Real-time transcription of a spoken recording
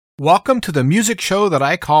Welcome to the music show that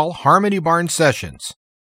I call Harmony Barn Sessions.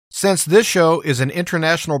 Since this show is an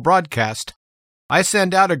international broadcast, I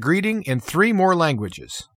send out a greeting in 3 more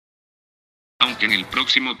languages. Aunque en el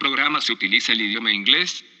próximo programa se utiliza el idioma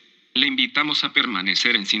inglés, le invitamos a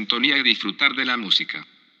permanecer en sintonía y disfrutar de la música.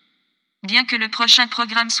 Bien que le prochain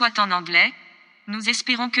programme soit en anglais, nous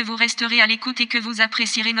espérons que vous resterez à l'écoute et que vous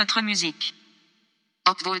apprécierez notre musique.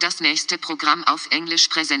 Obwohl das nächste Programm auf Englisch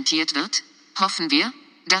präsentiert wird, hoffen wir,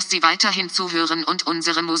 dass Sie weiterhin zuhören und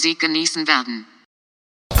unsere Musik genießen werden.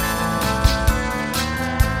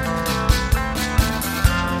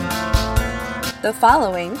 The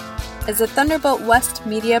following is a Thunderbolt West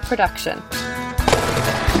media production.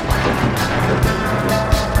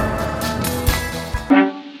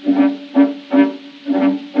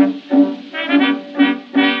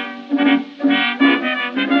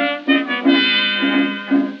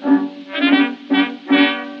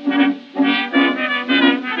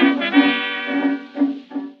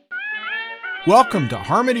 Welcome to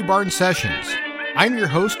Harmony Barn Sessions. I'm your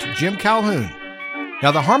host, Jim Calhoun.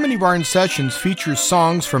 Now, the Harmony Barn Sessions features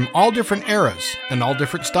songs from all different eras and all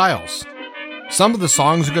different styles. Some of the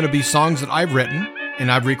songs are going to be songs that I've written and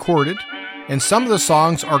I've recorded, and some of the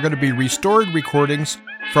songs are going to be restored recordings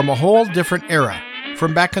from a whole different era,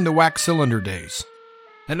 from back in the wax cylinder days.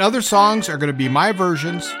 And other songs are going to be my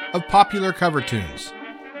versions of popular cover tunes.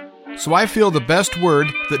 So I feel the best word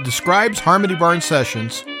that describes Harmony Barn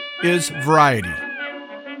Sessions is variety.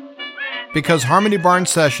 Because Harmony Barn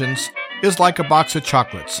Sessions is like a box of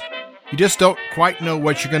chocolates. You just don't quite know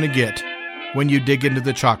what you're going to get when you dig into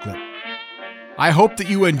the chocolate. I hope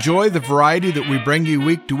that you enjoy the variety that we bring you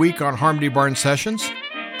week to week on Harmony Barn Sessions.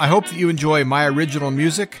 I hope that you enjoy my original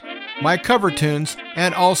music, my cover tunes,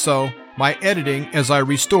 and also my editing as I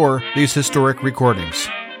restore these historic recordings.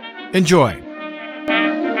 Enjoy.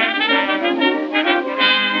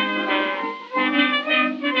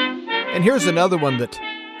 And here's another one that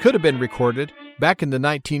could have been recorded back in the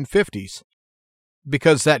 1950s,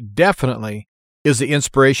 because that definitely is the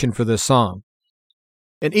inspiration for this song.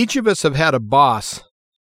 And each of us have had a boss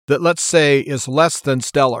that, let's say, is less than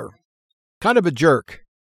stellar, kind of a jerk.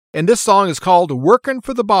 And this song is called Workin'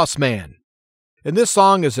 for the Boss Man. And this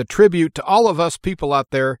song is a tribute to all of us people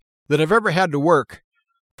out there that have ever had to work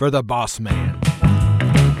for the boss man.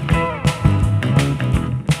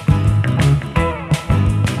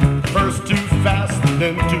 First too fast,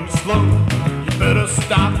 then too slow. You better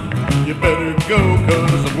stop, you better go,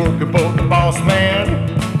 'cause I'm working for the boss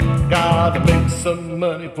man. Gotta make some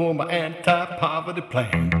money for my anti-poverty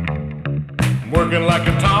plan. I'm working like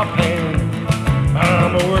a top hand,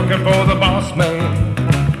 I'm working for the boss man.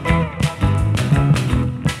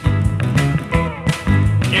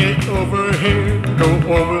 Get over here, go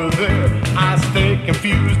over there. I stay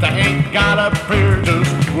confused, I ain't got a prayer.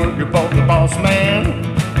 Just working for the boss man.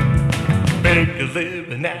 Make a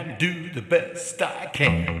living and do the best I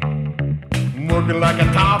can. I'm working like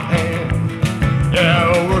a top hand,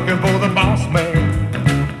 yeah, working for the boss man.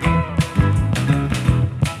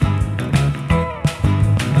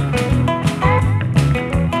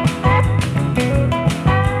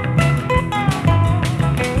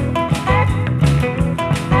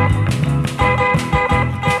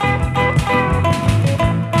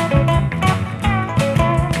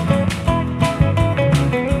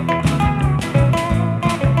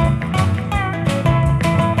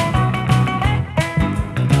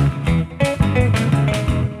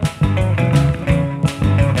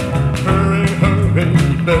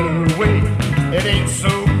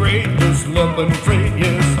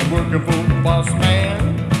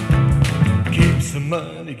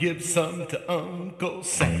 Give some to Uncle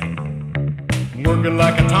Sam. I'm working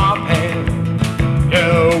like a top hand,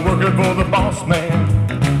 yeah, working for the boss man.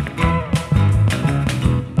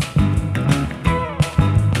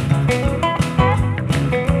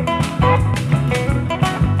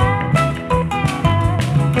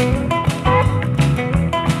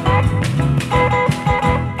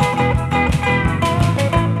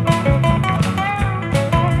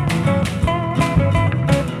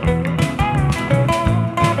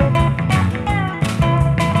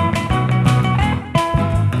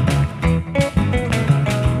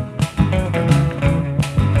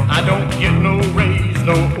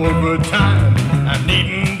 Overtime, I'm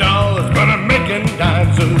needing dollars, but I'm making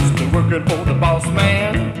dimes. Just working for the boss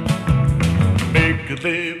man. Make a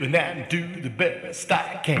living and do the best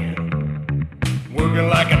I can. Working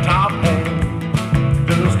like a top hand,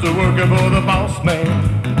 just working for the boss man.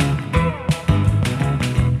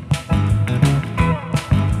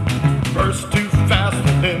 First too fast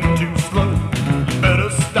and then too slow. You better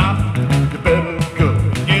stop, you better go.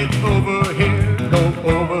 Get over here, go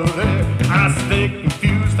over there.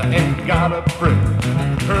 my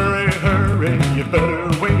friend. Hurry, hurry, you better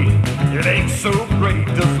wait. It ain't so great,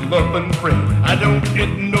 just love and pray. I don't get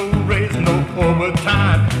no raise, no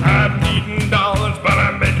overtime. I'm eating dollars, but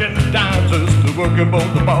I'm making dimes. Just working for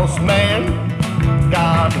the boss man.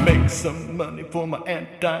 Gotta make some money for my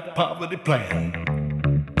anti-poverty plan.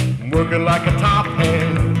 Working like a top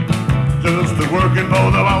hand, just working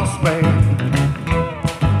for the boss man.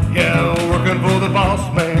 Yeah, working for the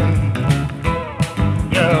boss man.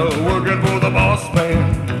 Yeah, working for the boss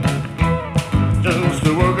man. Just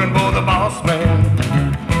working for the boss man.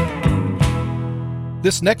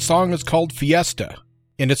 This next song is called Fiesta,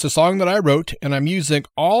 and it's a song that I wrote, and I'm using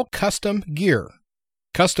all Custom gear.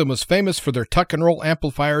 Custom was famous for their tuck and roll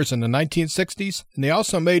amplifiers in the 1960s, and they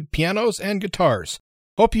also made pianos and guitars.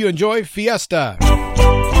 Hope you enjoy Fiesta.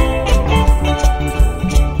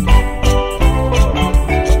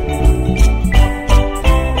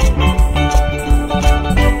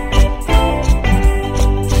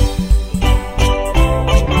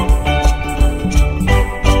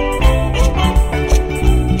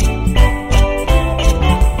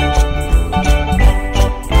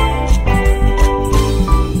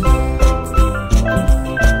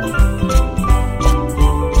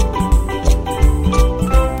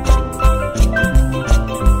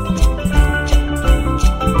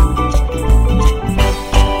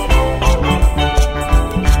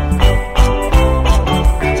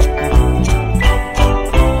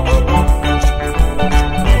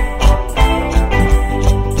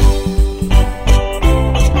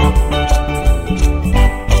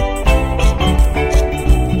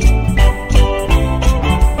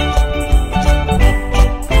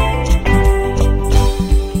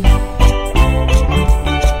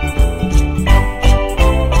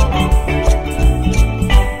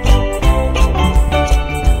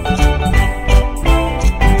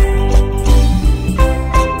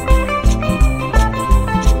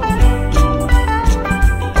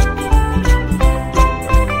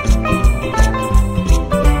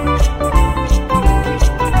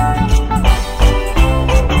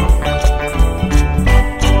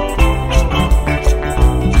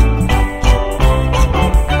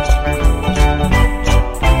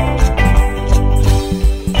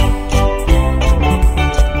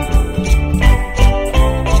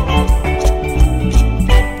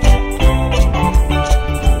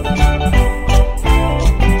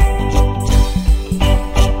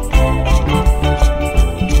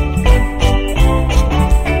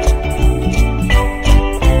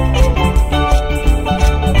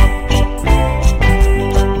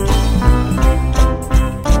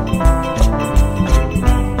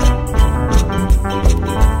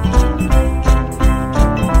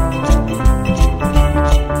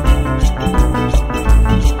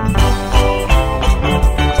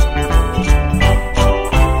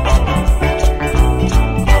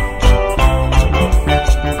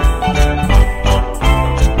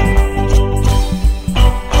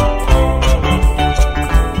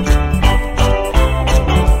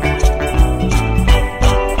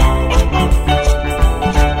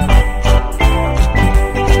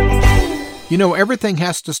 You know, everything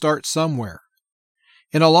has to start somewhere.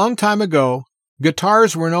 And a long time ago,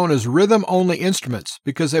 guitars were known as rhythm-only instruments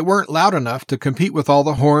because they weren't loud enough to compete with all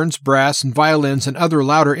the horns, brass, and violins and other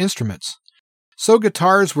louder instruments. So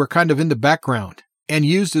guitars were kind of in the background and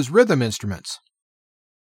used as rhythm instruments.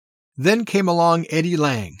 Then came along Eddie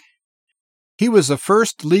Lang. He was the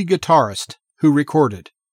first lead guitarist who recorded.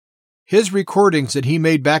 His recordings that he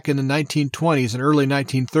made back in the 1920s and early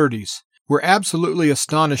 1930s were absolutely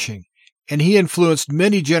astonishing, and he influenced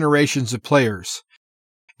many generations of players.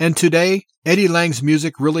 And today, Eddie Lang's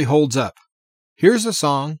music really holds up. Here's a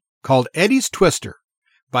song called Eddie's Twister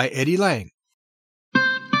by Eddie Lang.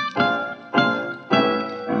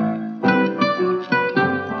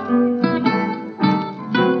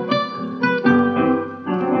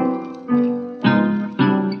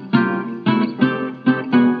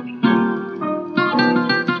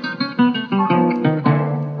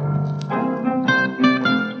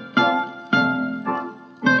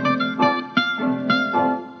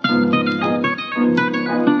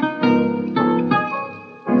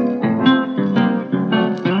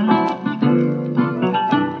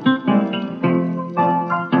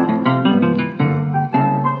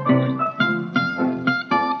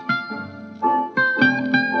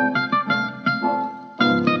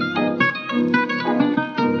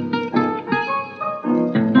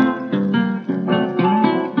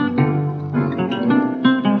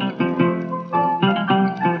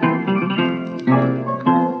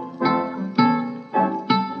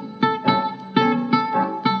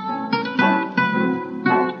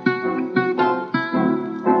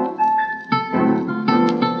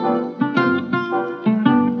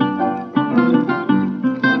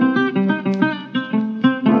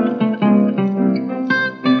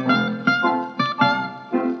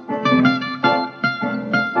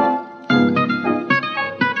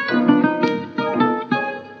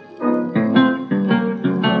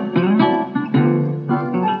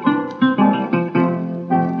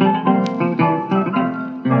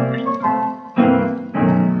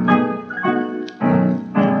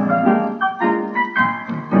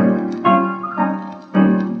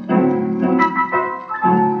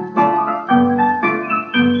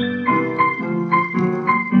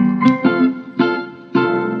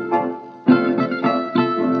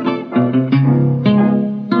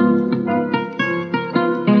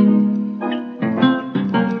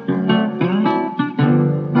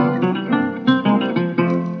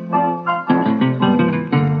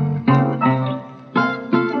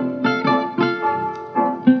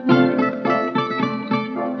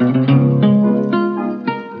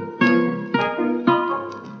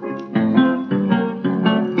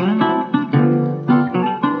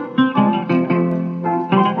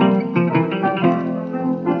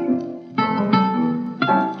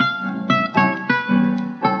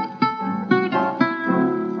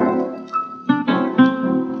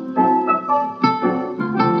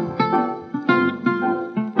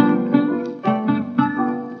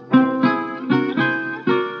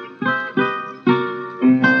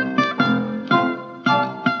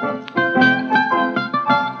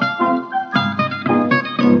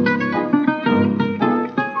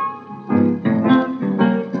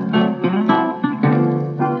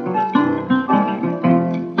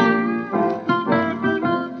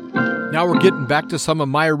 Now we're getting back to some of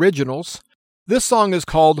my originals. This song is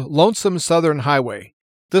called Lonesome Southern Highway.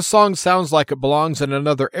 This song sounds like it belongs in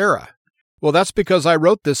another era. Well, that's because I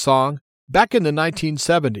wrote this song back in the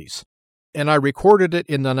 1970s, and I recorded it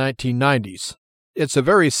in the 1990s. It's a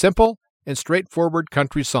very simple and straightforward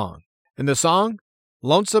country song. And the song,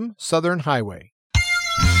 Lonesome Southern Highway.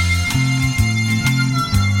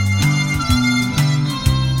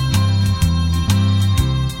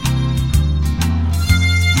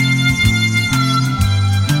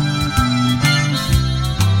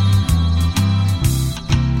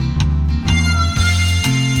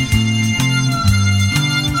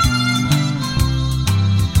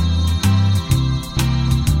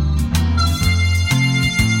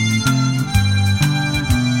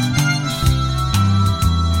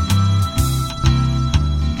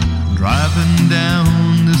 Driving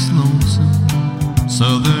down this lonesome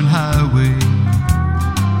southern highway,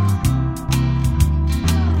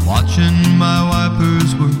 watching my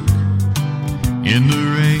wipers work in the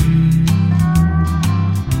rain.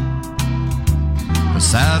 A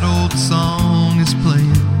sad old song is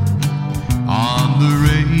playing on the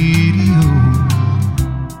radio,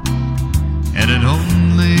 and it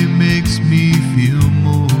only makes me feel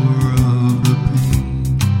more of the pain.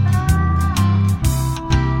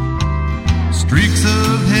 Streaks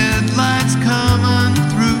of headlights coming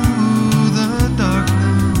through the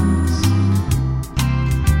darkness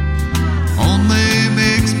only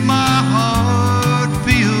makes my heart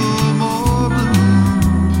feel more blue.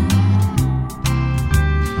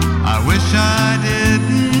 I wish I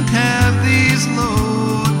didn't have these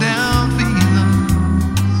low down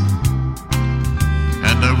feelings,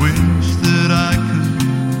 and I wish that I could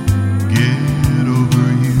get over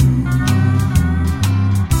you.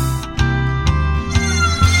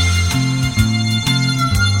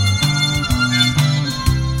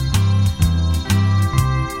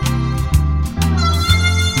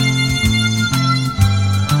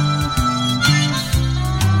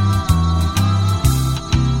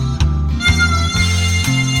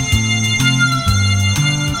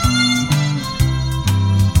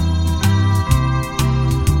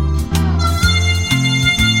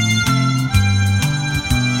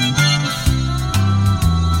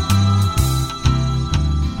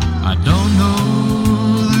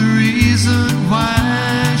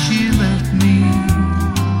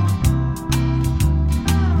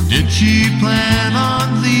 She planned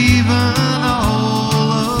on leaving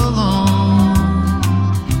all alone.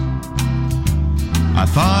 I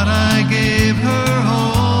thought I gave her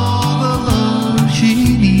all the love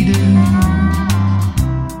she needed,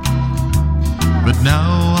 but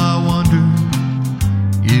now I wonder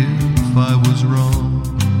if I was wrong.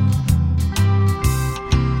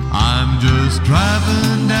 I'm just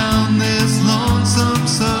driving down this lonesome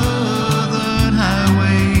southern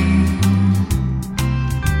highway,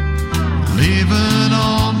 leaving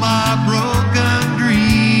all my broken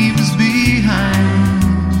dreams behind.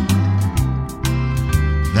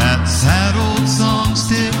 That sad old song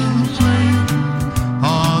still playing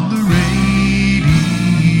on the radio.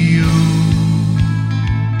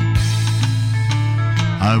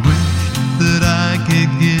 I wish that I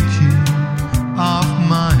could get you off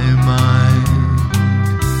my mind.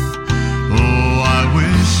 Oh, I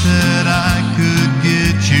wish that I could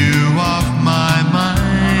get you off my mind.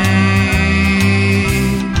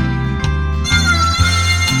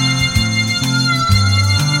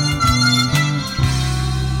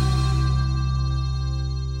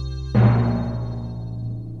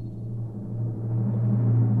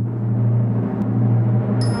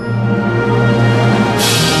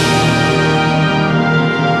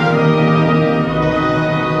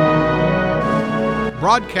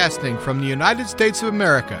 Broadcasting from the United States of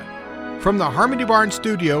America, from the Harmony Barn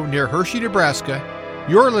Studio near Hershey, Nebraska,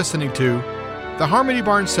 you're listening to the Harmony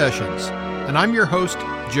Barn Sessions, and I'm your host,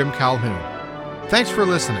 Jim Calhoun. Thanks for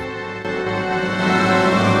listening.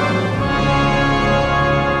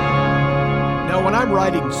 Now, when I'm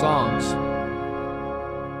writing songs,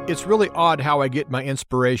 it's really odd how I get my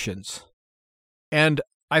inspirations. And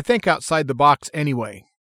I think outside the box anyway.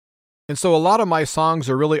 And so a lot of my songs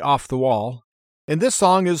are really off the wall. And this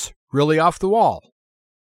song is really off the wall.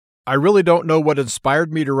 I really don't know what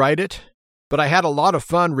inspired me to write it, but I had a lot of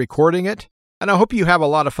fun recording it, and I hope you have a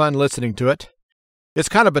lot of fun listening to it. It's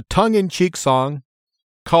kind of a tongue-in-cheek song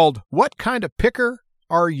called What Kind of Picker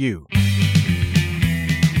Are You?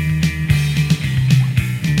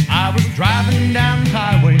 I was driving down the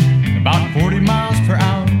highway about 40 miles per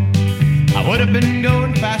hour. I would have been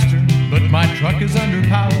going faster, but my truck is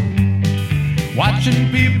underpowered. Watching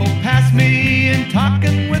people pass me and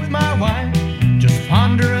talking with my wife, just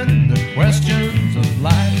pondering the questions of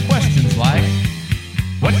life. Questions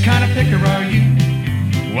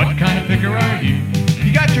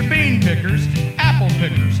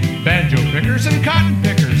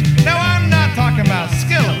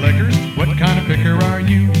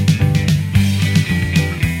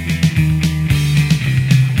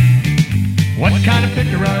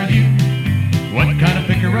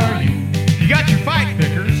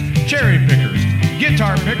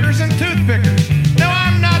guitar pickers and tooth pickers. No,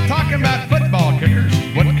 I'm not talking about football kickers.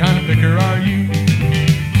 What kind of picker are you?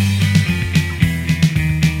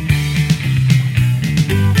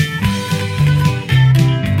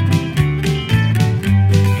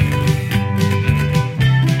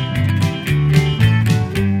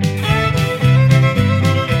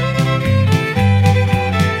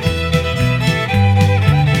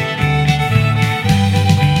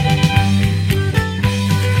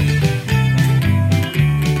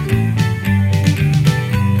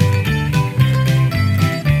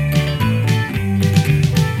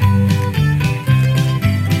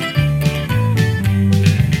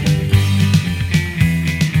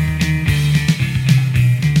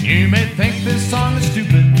 You may think this song is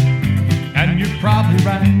stupid, and you're probably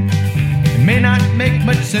right. It may not make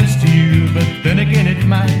much sense to you, but then again it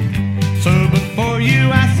might. So before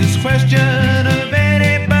you ask this question of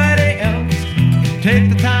anybody else, take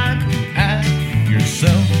the time to ask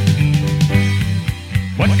yourself,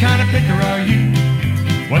 what kind of picker are you?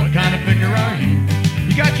 What kind of picker are you?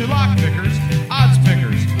 You got your lock pickers, odds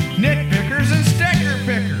pickers, nit pickers, and sticker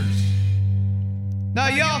pickers. Now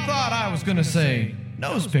y'all thought I was gonna say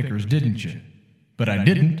nose pickers, didn't you? But I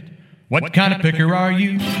didn't. What kind of picker are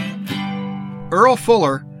you? Earl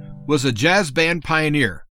Fuller was a jazz band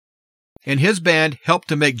pioneer, and his band helped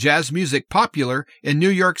to make jazz music popular in New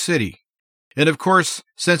York City. And of course,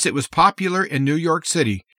 since it was popular in New York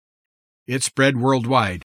City, it spread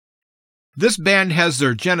worldwide. This band has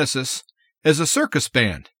their genesis as a circus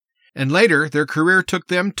band, and later their career took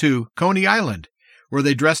them to Coney Island, where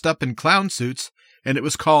they dressed up in clown suits, and it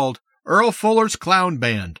was called Earl Fuller's Clown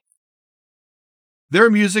Band. Their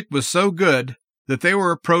music was so good that they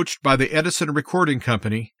were approached by the Edison Recording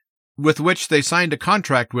Company, with which they signed a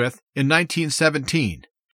contract with in 1917.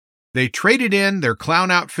 They traded in their clown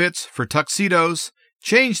outfits for tuxedos,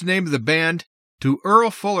 changed the name of the band to Earl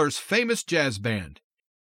Fuller's Famous Jazz Band.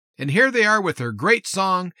 And here they are with their great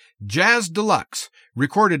song, Jazz Deluxe,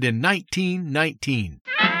 recorded in 1919.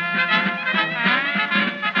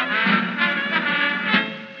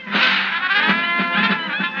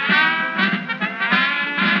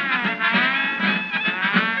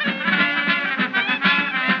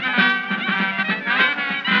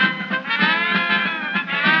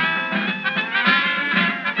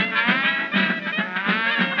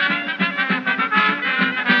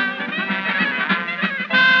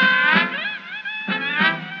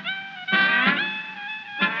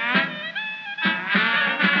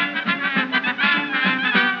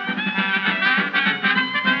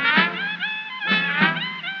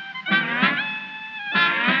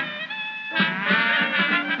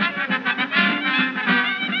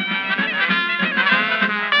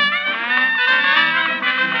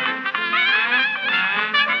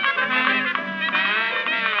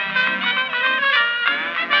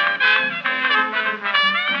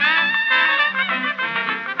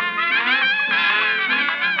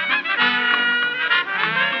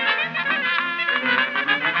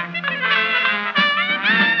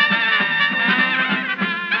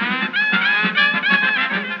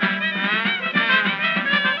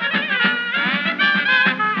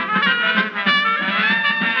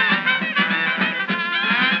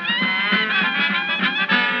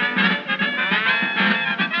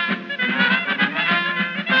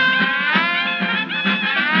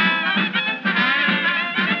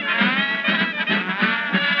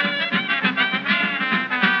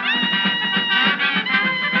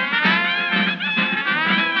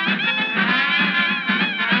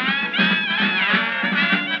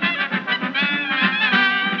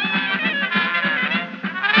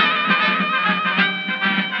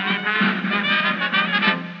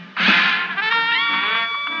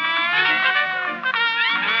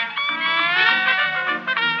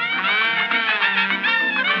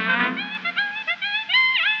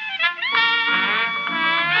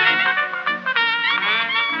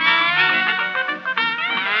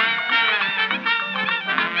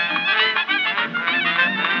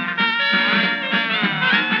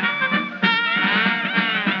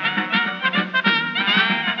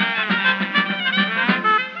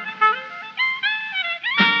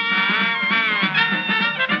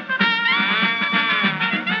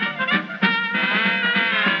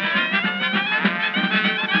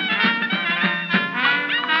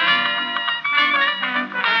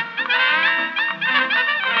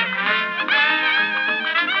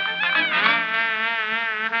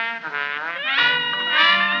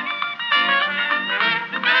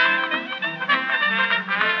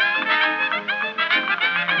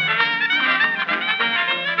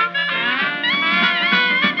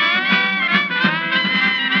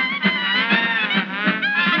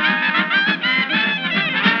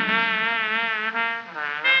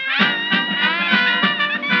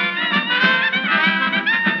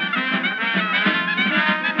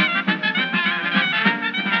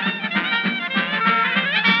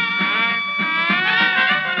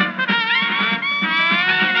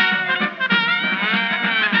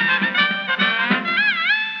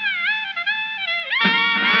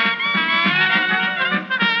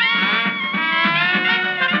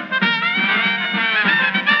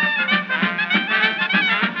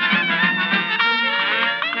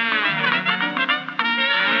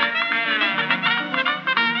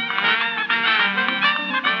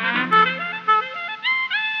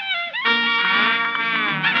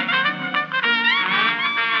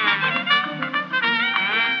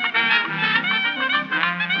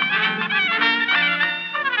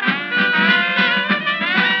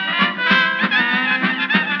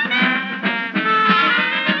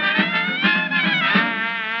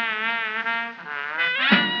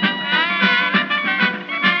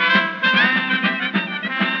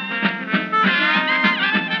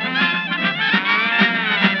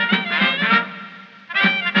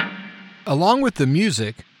 Along with the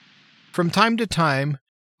music, from time to time,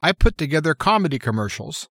 I put together comedy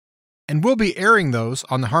commercials, and we'll be airing those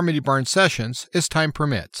on the Harmony Barn Sessions as time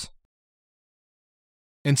permits.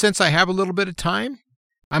 And since I have a little bit of time,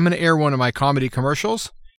 I'm going to air one of my comedy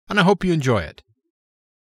commercials, and I hope you enjoy it.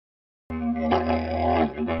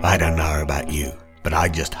 I don't know about you, but I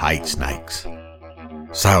just hate snakes.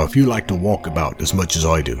 So if you like to walk about as much as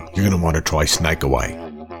I do, you're going to want to try Snake Away.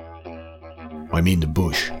 I'm in the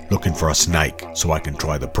bush looking for a snake so I can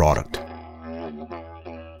try the product.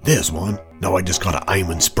 There's one. Now I just gotta aim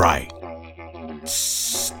and spray.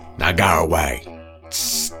 Tss. Now go away.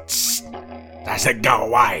 Tss, tss. I said go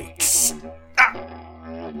away. Tss. Ah.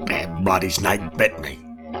 That bloody snake bit me.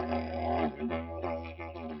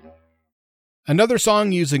 Another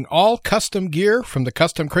song using all custom gear from the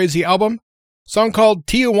Custom Crazy album, song called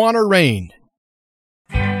Tijuana Rain.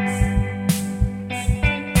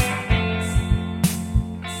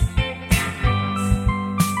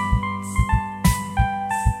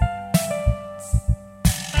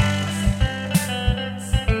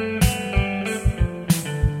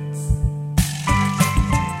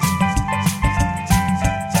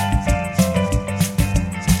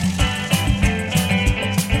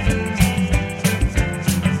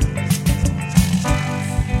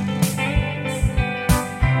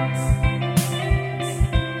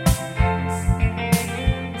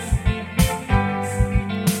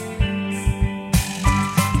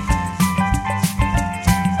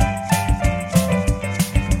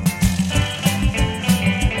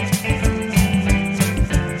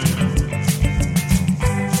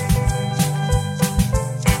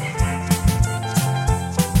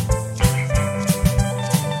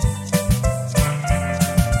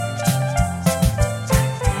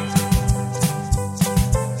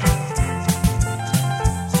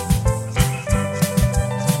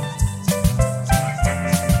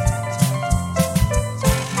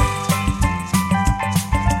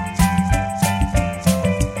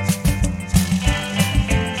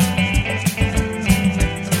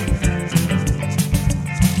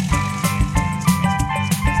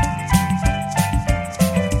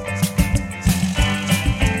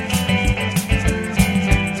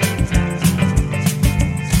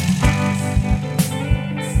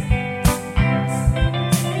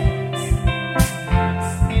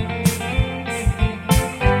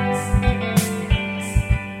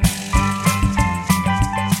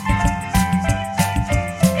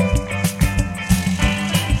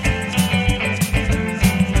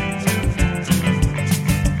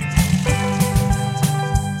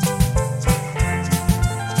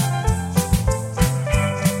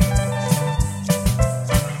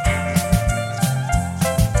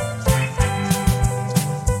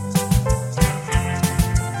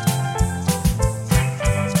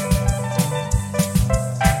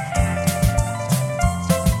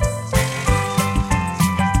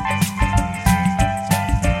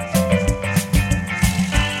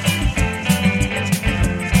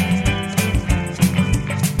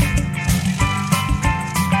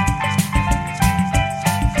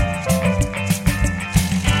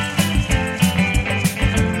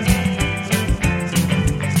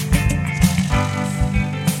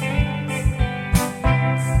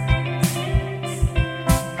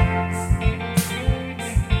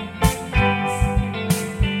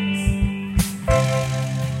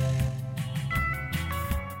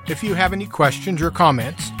 If you have any questions or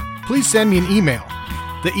comments, please send me an email.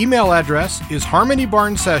 The email address is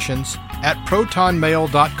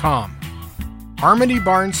harmonybarnsessions@protonmail.com.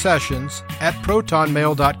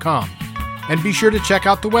 harmonybarnsessions@protonmail.com. And be sure to check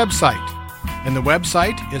out the website. And the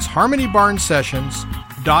website is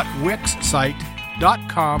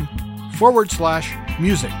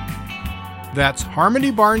harmonybarnsessions.wixsite.com/music. That's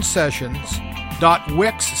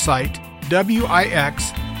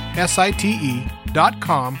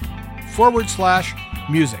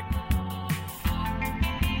harmonybarnsessions.wixsite.com/music.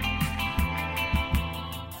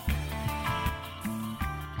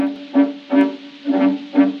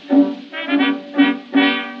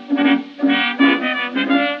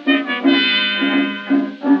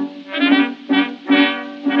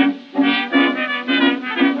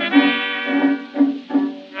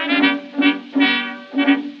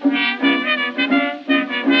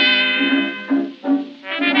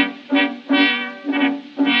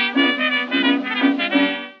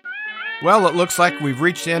 Well, it looks like we've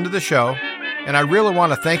reached the end of the show, and I really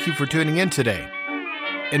want to thank you for tuning in today.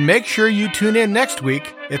 And make sure you tune in next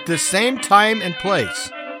week at this same time and place.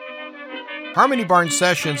 Harmony Barn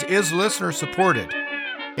Sessions is listener supported,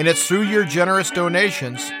 and it's through your generous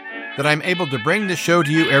donations that I'm able to bring the show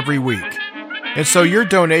to you every week. And so your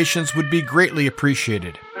donations would be greatly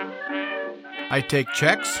appreciated. I take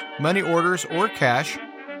checks, money orders, or cash.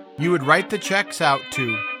 You would write the checks out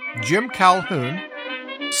to Jim Calhoun,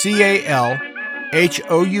 C-A-L-H-O-U-N,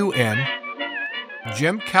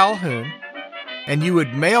 Jim Calhoun, and you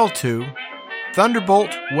would mail to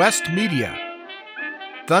Thunderbolt West Media.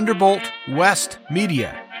 Thunderbolt West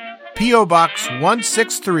Media. P.O. Box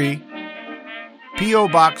 163, P.O.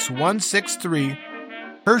 Box 163,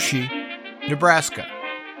 Hershey, Nebraska.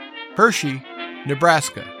 Hershey,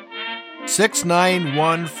 Nebraska.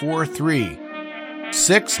 69143.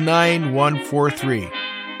 69143.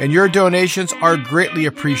 And your donations are greatly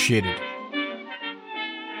appreciated.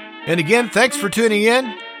 And again, thanks for tuning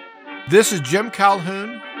in. This is Jim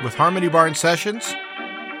Calhoun with Harmony Barn Sessions,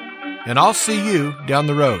 and I'll see you down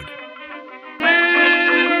the road.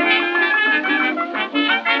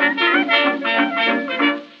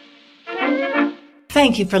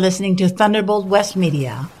 Thank you for listening to Thunderbolt West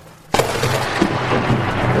Media.